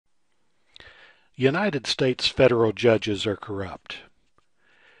United States federal judges are corrupt.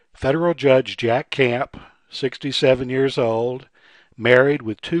 Federal Judge Jack Camp, 67 years old, married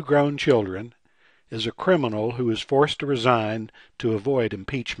with 2 grown children, is a criminal who is forced to resign to avoid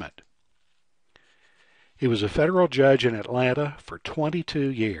impeachment. He was a federal judge in Atlanta for 22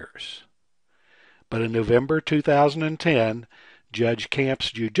 years. But in November 2010, Judge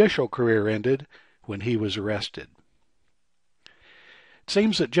Camp's judicial career ended when he was arrested. It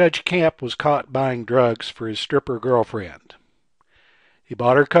seems that Judge Camp was caught buying drugs for his stripper girlfriend. He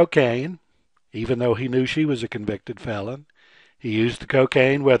bought her cocaine, even though he knew she was a convicted felon. He used the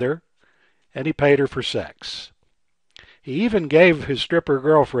cocaine with her, and he paid her for sex. He even gave his stripper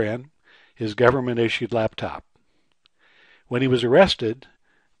girlfriend his government-issued laptop. When he was arrested,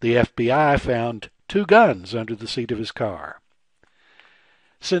 the FBI found 2 guns under the seat of his car.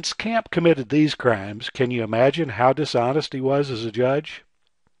 Since Camp committed these crimes, can you imagine how dishonest he was as a judge?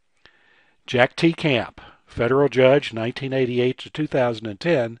 Jack T. Camp, federal judge 1988 to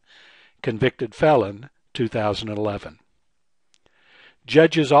 2010, convicted felon 2011.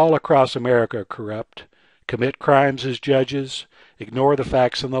 Judges all across America are corrupt, commit crimes as judges, ignore the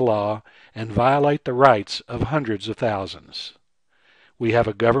facts and the law, and violate the rights of hundreds of thousands. We have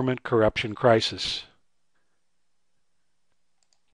a government corruption crisis.